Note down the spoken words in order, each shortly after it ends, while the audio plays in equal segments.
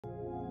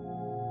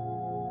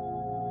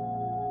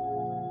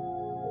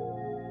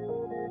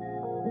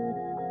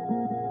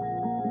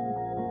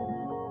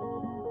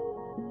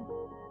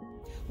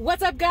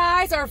What's up,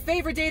 guys? Our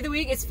favorite day of the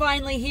week is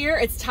finally here.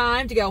 It's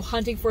time to go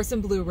hunting for some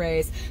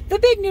Blu-rays. The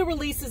big new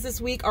releases this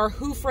week are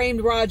Who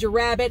Framed Roger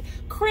Rabbit,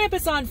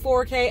 Krampus on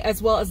 4K,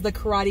 as well as the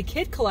Karate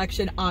Kid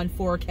collection on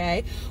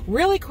 4K.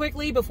 Really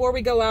quickly, before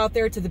we go out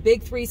there to the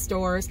big three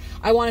stores,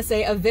 I want to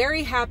say a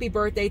very happy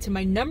birthday to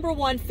my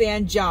 #1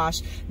 fan,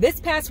 Josh. This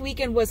past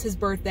weekend was his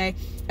birthday,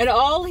 and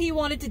all he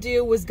wanted to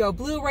do was go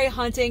Blu-ray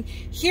hunting.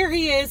 Here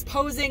he is,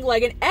 posing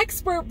like an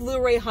expert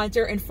Blu-ray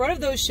hunter in front of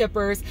those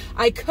shippers.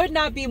 I could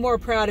not be more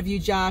proud of you,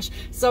 Josh.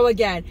 So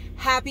again,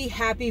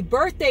 happy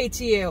birthday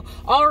to you.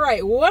 All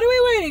right, what are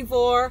we waiting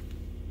for?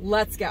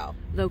 Let's go.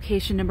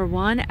 Location number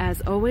 1,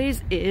 as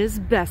always, is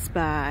Best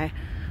Buy.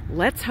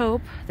 Let's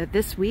hope that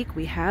this week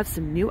we have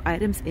some new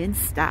items in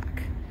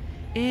stock.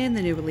 In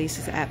the new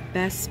releases at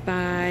Best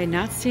Buy,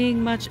 not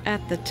seeing much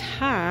at the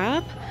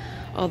top,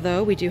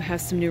 although we do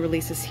have some new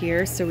releases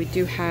here. So we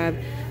do have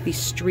the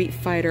Street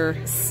Fighter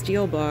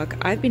Steelbook.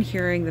 I've been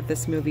hearing that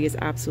this movie is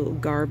absolute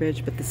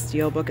garbage, but the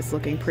Steelbook is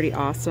looking pretty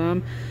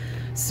awesome.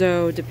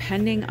 So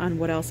depending on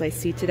what else I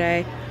see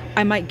today,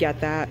 I might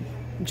get that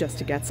just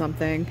to get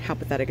something. How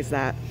pathetic is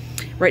that?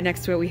 Right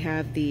next to it we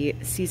have the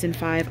Season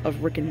 5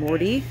 of Rick and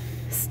Morty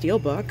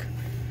Steelbook,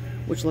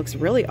 which looks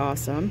really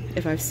awesome.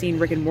 If I've seen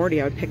Rick and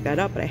Morty, I would pick that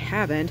up, but I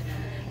haven't.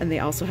 And they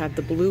also have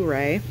the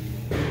Blu-ray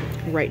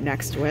right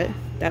next to it.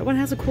 That one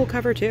has a cool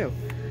cover too.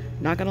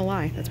 Not gonna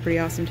lie, that's pretty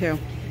awesome too.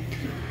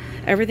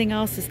 Everything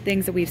else is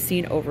things that we've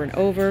seen over and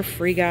over.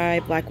 Free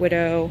Guy, Black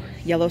Widow,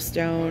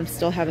 Yellowstone,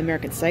 still have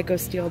American Psycho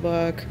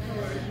Steelbook,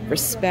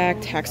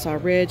 Respect,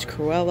 Hacksaw Ridge,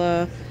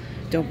 Cruella,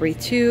 Don't Breathe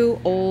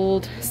 2,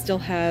 Old, still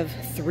have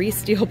 3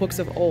 Steelbooks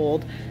of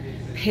Old,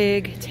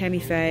 Pig, Tammy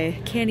Faye,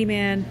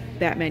 Candyman,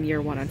 Batman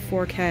Year 1 on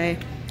 4K.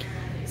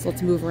 So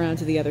let's move around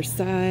to the other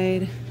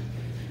side,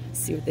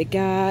 see what they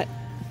got.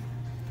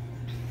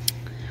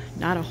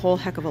 Not a whole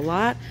heck of a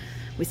lot.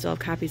 We still have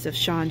copies of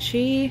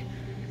Shang-Chi,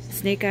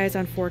 Snake Eyes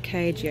on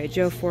 4K, G.I.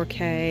 Joe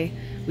 4K.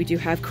 We do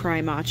have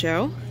Cry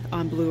Macho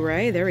on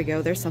Blu-ray. There we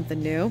go, there's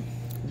something new.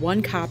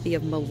 1 copy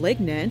of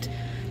Malignant.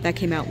 That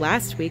came out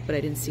last week, but I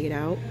didn't see it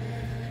out.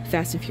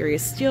 Fast and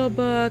Furious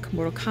Steelbook,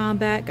 Mortal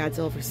Kombat,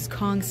 Godzilla vs.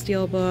 Kong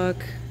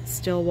Steelbook,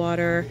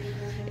 Stillwater,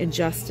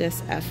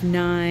 Injustice,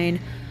 F9,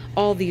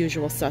 all the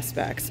usual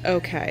suspects.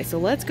 Okay, so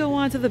let's go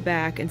on to the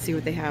back and see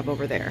what they have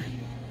over there.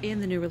 In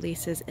the new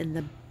releases in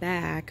the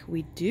back,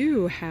 we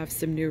do have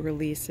some new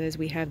releases.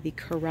 We have the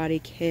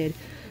Karate Kid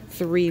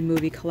 3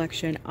 movie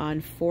collection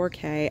on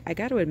 4K. I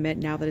got to admit,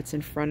 now that it's in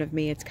front of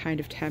me, it's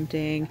kind of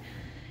tempting.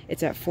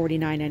 It's at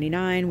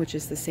 $49.99, which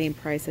is the same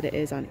price that it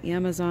is on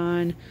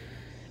Amazon.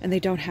 And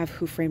they don't have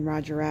Who Framed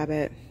Roger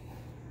Rabbit,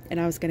 and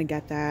I was going to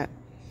get that.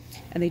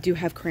 And they do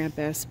have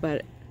Krampus,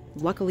 but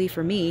luckily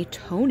for me,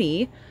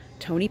 Tony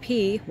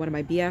P, one of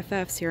my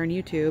BFFs here on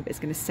YouTube, is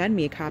going to send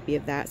me a copy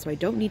of that, so I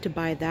don't need to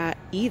buy that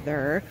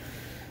either.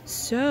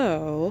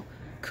 So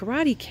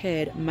Karate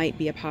Kid might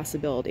be a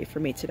possibility for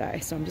me today,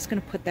 so I'm just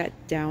going to put that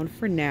down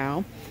for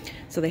now.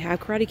 So they have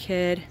Karate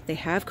Kid, they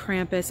have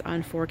Krampus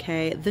on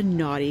 4K, the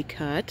Naughty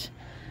Cut.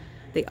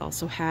 They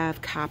also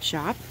have Cop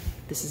Shop.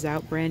 This is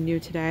out brand new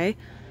today.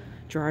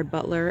 Gerard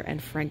Butler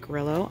and Frank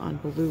Grillo on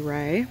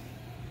Blu-ray.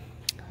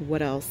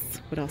 What else?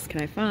 What else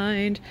can I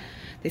find?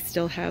 They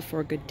still have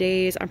For Good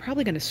Days. I'm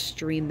probably going to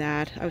stream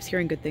that. I was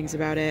hearing good things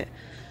about it.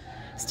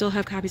 Still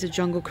have copies of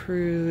Jungle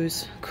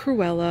Cruise,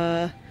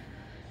 Cruella.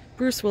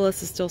 Bruce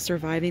Willis is still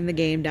surviving the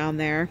game down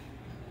there.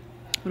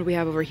 What do we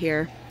have over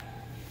here?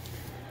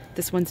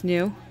 This one's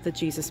new, the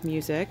Jesus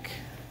Music.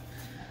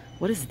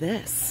 What is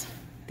this?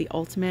 The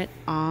Ultimate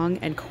Ong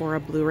and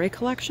Korra Blu-ray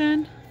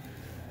collection?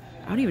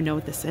 I don't even know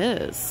what this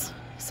is.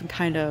 Some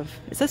kind of,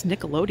 it says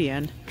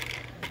Nickelodeon.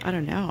 I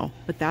don't know,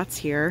 but that's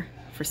here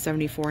for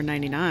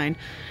 $74.99. A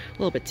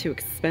little bit too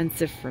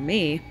expensive for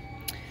me.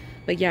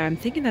 But yeah, I'm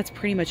thinking that's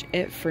pretty much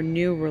it for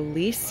new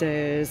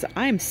releases.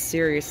 I'm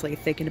seriously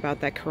thinking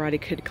about that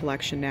Karate Kid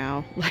collection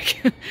now.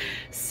 Like,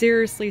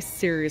 seriously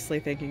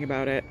thinking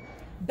about it.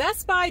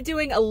 Best Buy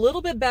doing a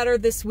little bit better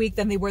this week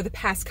than they were the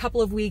past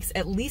couple of weeks.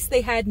 At least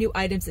they had new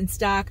items in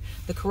stock.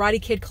 The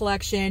Karate Kid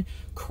collection,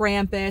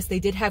 Krampus,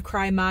 they did have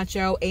Cry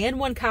Macho, and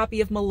 1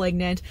 copy of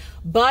Malignant,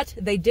 but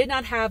they did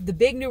not have the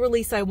big new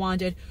release I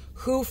wanted,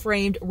 Who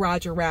Framed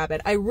Roger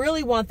Rabbit. I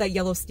really want that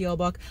yellow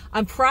steelbook.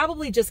 I'm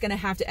probably just going to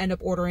have to end up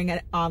ordering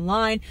it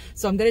online,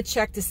 so I'm going to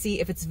check to see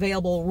if it's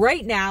available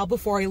right now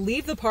before I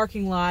leave the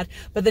parking lot.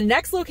 But the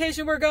next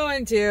location we're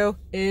going to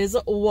is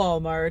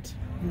Walmart.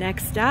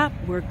 Next up,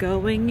 we're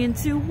going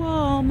into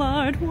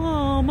Walmart.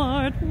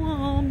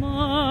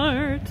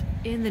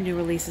 In the new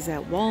releases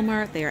at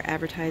Walmart, they are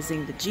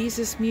advertising the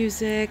Jesus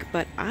Music,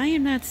 but I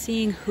am not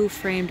seeing Who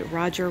Framed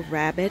Roger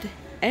Rabbit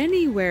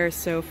anywhere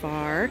so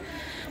far.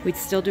 We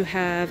still do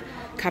have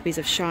copies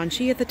of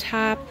Shang-Chi at the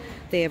top.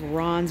 They have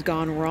Ron's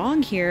Gone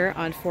Wrong here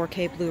on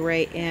 4K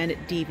Blu-ray and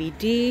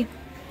DVD.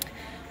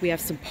 We have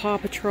some Paw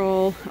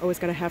Patrol. Always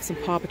got to have some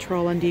Paw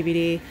Patrol on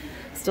DVD.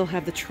 Still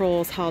have the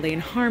Trolls Holiday in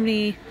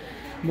Harmony.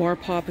 More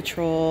Paw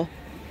Patrol,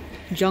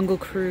 Jungle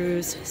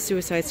Cruise,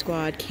 Suicide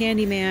Squad,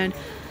 Candyman,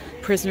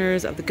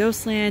 Prisoners of the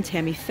Ghostland,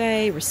 Tammy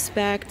Faye,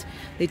 Respect.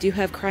 They do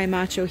have Cry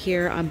Macho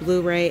here on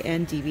Blu-ray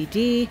and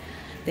DVD.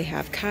 They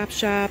have Cop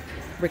Shop,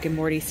 Rick and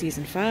Morty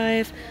Season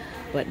 5,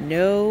 but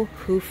no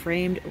Who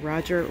Framed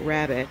Roger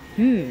Rabbit.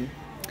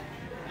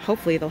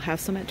 Hopefully they'll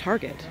have some at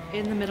Target.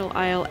 In the middle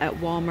aisle at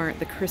Walmart,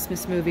 the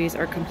Christmas movies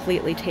are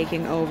completely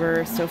taking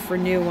over. So for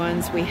new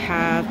ones, we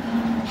have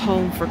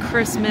Home for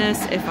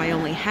Christmas, If I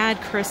Only Had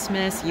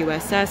Christmas,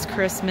 USS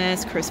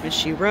Christmas, Christmas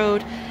She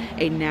Wrote,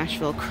 A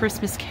Nashville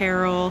Christmas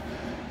Carol,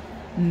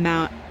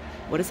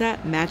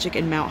 Magic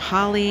in Mount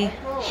Holly,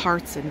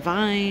 Hearts and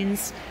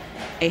Vines,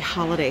 A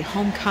Holiday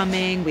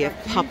Homecoming. We have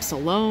Pups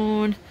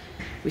Alone.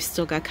 We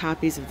still got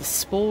copies of The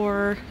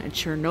Spore and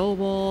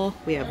Chernobyl.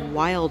 We have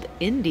Wild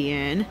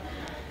Indian.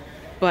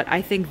 But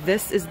I think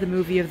this is the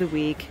movie of the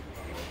week,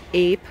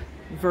 Ape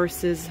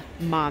versus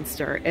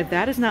Monster. If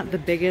that is not the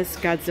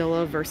biggest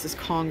Godzilla versus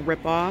Kong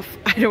ripoff,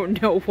 I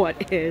don't know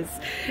what is.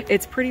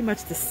 It's pretty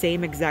much the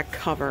same exact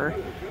cover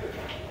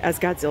as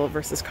Godzilla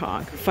versus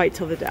Kong, fight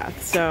till the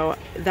death. So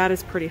that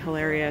is pretty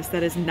hilarious.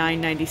 That is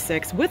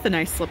 $9.96 with a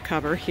nice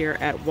slipcover here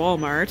at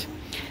Walmart.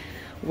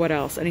 What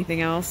else?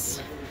 Anything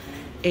else?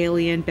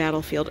 Alien,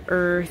 Battlefield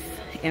Earth,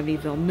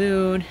 Amityville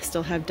Moon,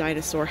 still have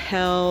Dinosaur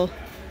Hell,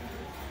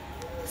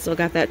 still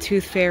got that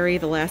Tooth Fairy,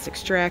 The Last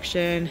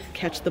Extraction,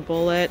 Catch the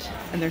Bullet,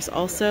 and there's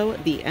also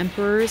The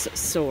Emperor's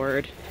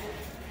Sword.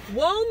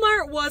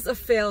 Walmart was a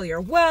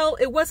failure. Well,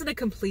 it wasn't a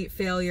complete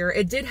failure.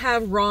 It did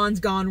have Ron's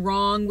Gone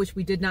Wrong, which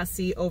we did not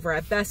see over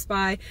at Best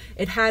Buy.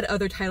 It had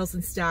other titles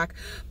in stock,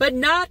 but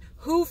not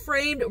Who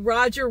Framed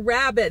Roger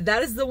Rabbit.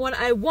 That is the one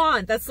I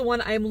want. That's the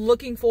one I'm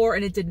looking for,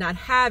 and it did not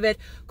have it.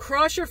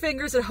 Cross your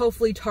fingers that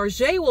hopefully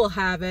Target will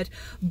have it,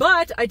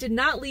 but I did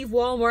not leave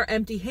Walmart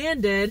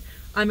empty-handed.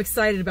 I'm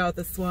excited about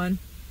this one.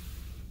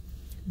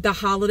 The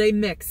holiday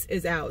mix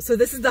is out. So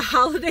this is the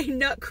holiday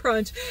nut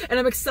crunch, and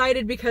I'm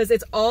excited because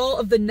it's all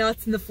of the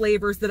nuts and the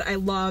flavors that I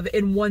love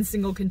in one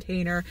single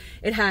container.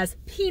 It has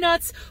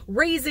peanuts,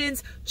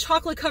 raisins,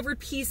 chocolate covered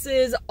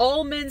pieces,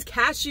 almonds,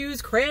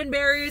 cashews,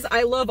 cranberries.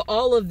 I love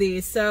all of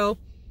these. So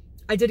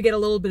I did get a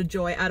little bit of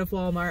joy out of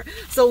Walmart.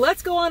 So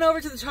let's go on over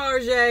to the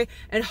Target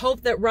and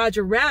hope that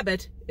Roger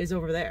Rabbit is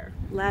over there.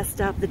 Last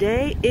stop of the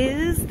day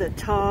is the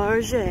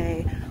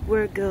Target.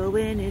 We're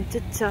going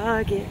into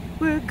Target.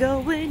 We're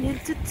going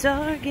into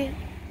Target.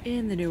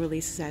 In the new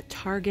releases at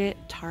Target,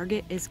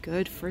 Target is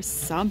good for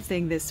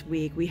something this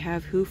week. We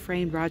have Who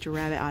Framed Roger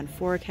Rabbit on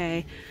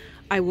 4K.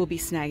 I will be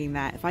snagging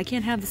that. If I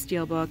can't have the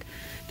Steelbook,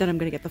 then I'm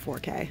gonna get the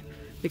 4K.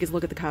 Because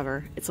look at the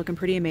cover. It's looking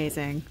pretty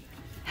amazing.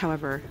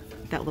 However,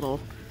 that little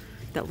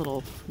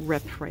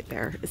rip right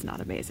there is not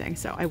amazing.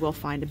 So I will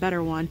find a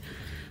better one.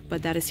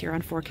 But that is here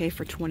on 4K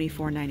for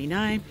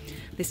 $24.99.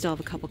 They still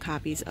have a couple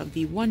copies of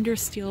the Wonder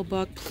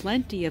Steelbook,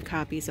 plenty of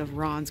copies of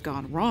Ron's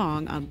Gone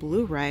Wrong on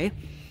Blu-ray,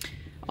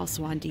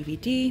 also on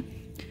DVD.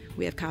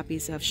 We have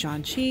copies of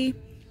Shang-Chi,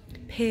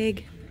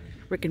 Pig,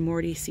 Rick and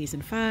Morty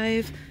Season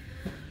 5,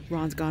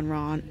 Ron's Gone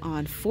Wrong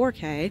on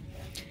 4K.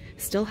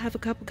 Still have a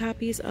couple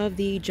copies of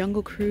the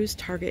Jungle Cruise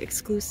Target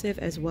exclusive,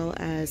 as well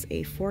as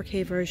a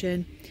 4K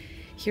version.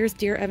 Here's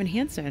Dear Evan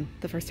Hansen,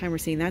 the first time we're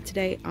seeing that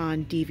today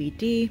on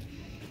DVD.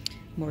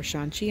 More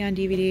Shang-Chi on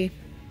DVD.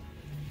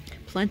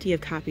 Plenty of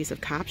copies of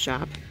Cop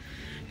Shop.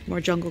 More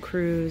Jungle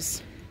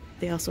Cruise.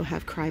 They also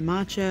have Cry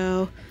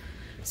Macho.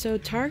 So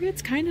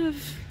Target's kind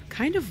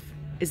of,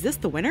 is this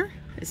the winner?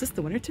 Is this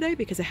the winner today?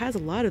 Because it has a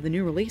lot of the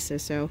new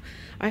releases, so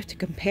I have to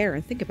compare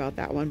and think about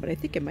that one, but I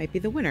think it might be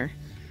the winner.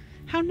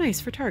 How nice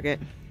for Target.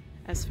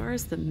 As far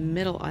as the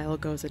middle aisle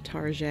goes at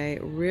Target,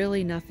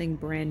 really nothing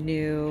brand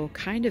new,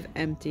 kind of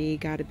empty,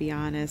 gotta be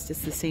honest.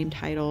 It's the same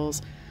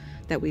titles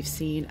that we've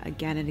seen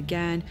again and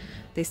again.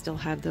 They still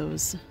have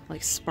those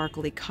like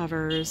sparkly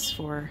covers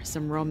for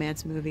some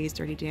romance movies,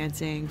 Dirty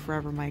Dancing,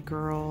 Forever My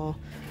Girl,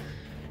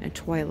 and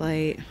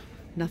Twilight.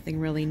 Nothing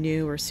really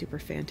new or super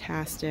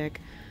fantastic.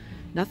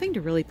 Nothing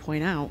to really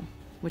point out,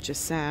 which is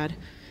sad.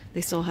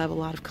 They still have a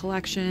lot of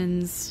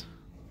collections.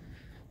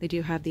 They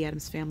do have the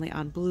Addams Family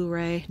on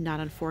Blu-ray, not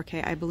on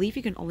 4K. I believe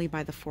you can only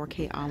buy the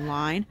 4K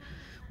online,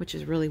 which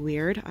is really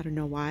weird. I don't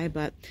know why,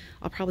 but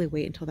I'll probably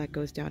wait until that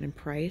goes down in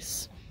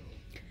price.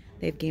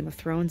 They have Game of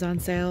Thrones on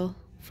sale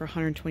for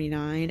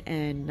 $129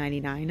 and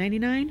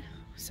 $99.99.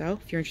 So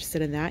if you're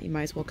interested in that, you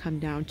might as well come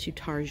down to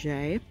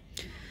Target.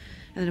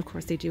 And then of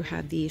course they do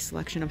have the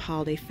selection of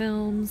holiday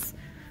films.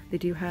 They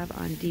do have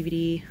on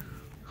DVD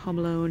Home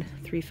Alone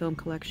 3-film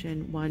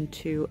collection 1,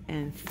 2,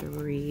 and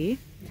 3.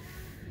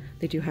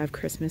 They do have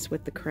Christmas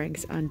with the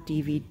Cranks on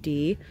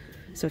DVD.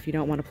 So if you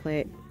don't want to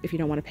pay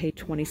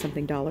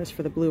 $20-something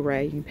for the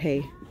Blu-ray, you can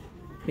pay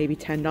maybe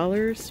 $10,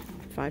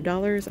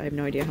 $5. I have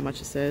no idea how much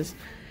this is.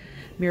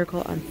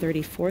 Miracle on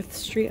 34th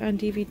Street on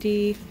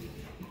DVD.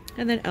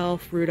 And then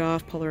Elf,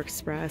 Rudolph, Polar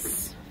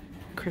Express,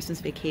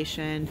 Christmas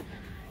Vacation,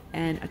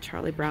 and A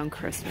Charlie Brown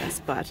Christmas.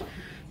 But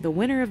the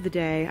winner of the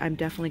day, I'm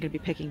definitely going to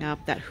be picking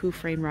up that Who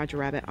Framed Roger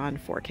Rabbit on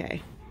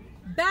 4K.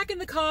 Back in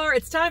the car,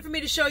 it's time for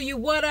me to show you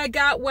what I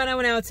got when I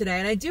went out today.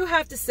 And I do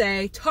have to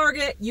say,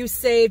 Target, you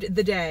saved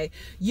the day.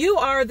 You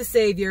are the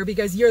savior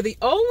because you're the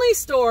only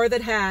store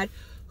that had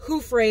Who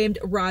Framed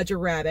Roger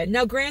Rabbit.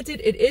 Now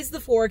granted, it is the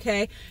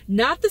 4K,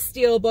 not the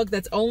Steelbook.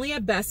 That's only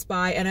at Best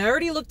Buy, and I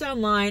already looked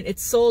online.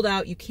 It's sold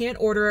out. You can't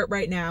order it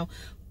right now,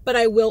 but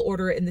I will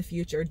order it in the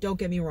future. Don't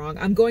get me wrong.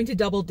 I'm going to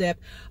double dip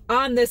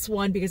on this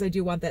one because I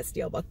do want that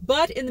Steelbook.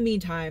 But in the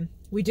meantime,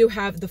 we do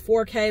have the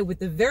 4K with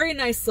the very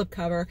nice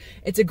slipcover.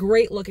 It's a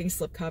great looking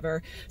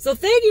slipcover. So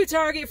thank you,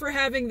 Target, for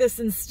having this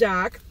in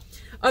stock.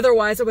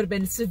 Otherwise, I would have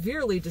been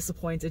severely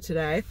disappointed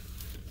today.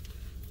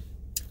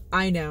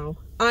 I know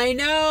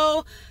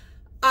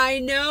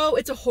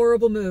it's a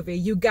horrible movie.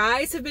 You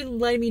guys have been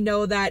letting me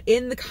know that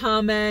in the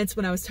comments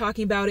when I was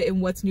talking about it in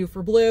What's New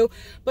for Blue,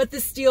 but the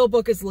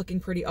Steelbook is looking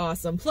pretty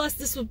awesome. Plus,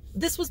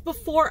 this was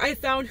before I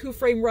found Who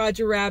Framed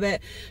Roger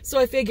Rabbit, so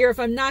I figure if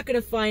I'm not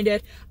going to find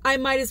it, I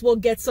might as well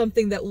get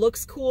something that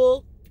looks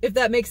cool, if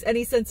that makes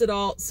any sense at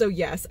all. So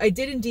yes, I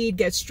did indeed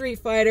get Street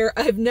Fighter.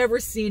 I've never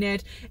seen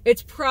it.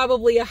 It's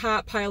probably a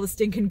hot pile of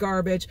stinking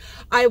garbage.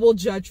 I will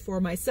judge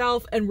for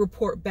myself and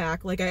report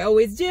back like I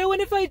always do.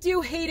 And if I do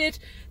hate it,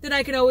 then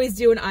I can always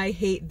do an I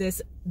hate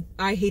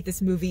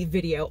this movie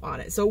video on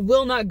it. So it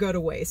will not go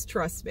to waste,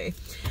 trust me.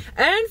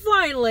 And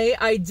finally,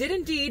 I did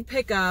indeed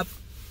pick up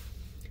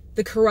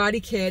the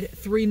Karate Kid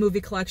 3-movie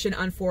collection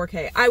on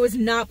 4K. I was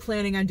not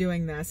planning on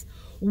doing this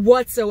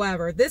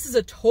whatsoever. This is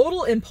a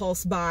total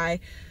impulse buy.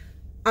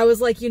 I was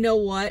like, you know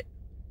what?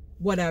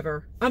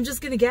 Whatever. I'm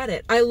just gonna get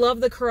it. I love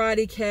the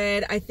Karate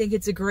Kid. I think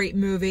it's a great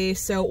movie,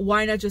 so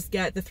why not just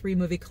get the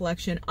 3-movie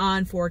collection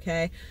on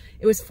 4K?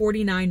 It was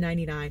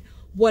 $49.99.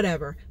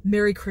 Whatever.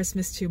 Merry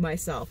Christmas to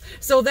myself.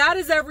 So that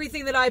is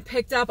everything that I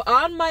picked up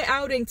on my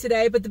outing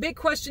today. But the big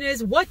question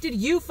is, what did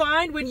you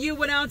find when you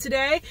went out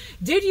today?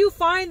 Did you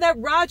find that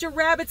Roger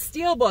Rabbit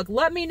Steelbook?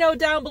 Let me know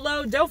down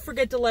below. Don't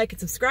forget to like and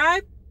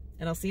subscribe,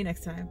 and I'll see you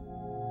next time.